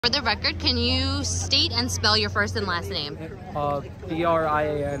For the record, can you state and spell your first and last name?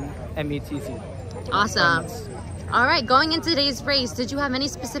 B-R-I-A-N-M-E-T-Z. Awesome. All right, going into today's race, did you have any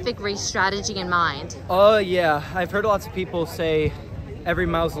specific race strategy in mind? Yeah. I've heard lots of people say every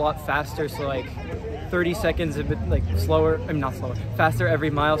mile's a lot faster, so like 30 seconds a bit like slower, I'm not slower, faster every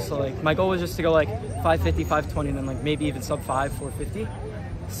mile. So like my goal was just to go like 5:50, 5:20, and then like maybe even sub 5, 4:50.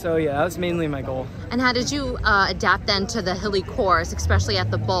 So yeah, that was mainly my goal. And how did you adapt then to the hilly course, especially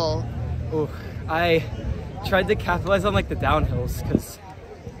at the bowl? Oh, I tried to capitalize on like the downhills because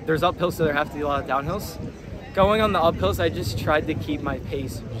there's uphills, so there have to be a lot of downhills. Going on the uphills, I just tried to keep my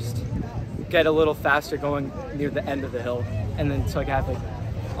pace, just get a little faster going near the end of the hill, and then so I could have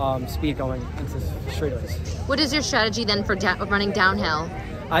like speed going into straightaways. What is your strategy then for running downhill?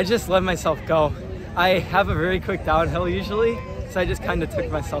 I just let myself go. I have a very quick downhill usually, so I just kind of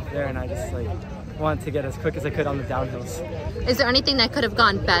took myself there, and I just like wanted to get as quick as I could on the downhills. Is there anything that could have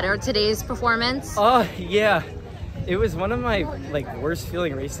gone better today's performance? Yeah. It was one of my like worst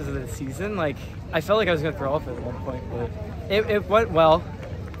feeling races of the season. Like I felt like I was gonna throw up at one point, but it went well.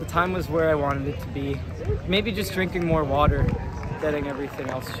 The time was where I wanted it to be. Maybe just drinking more water, getting everything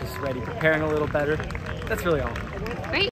else just ready, preparing a little better. That's really all. Great.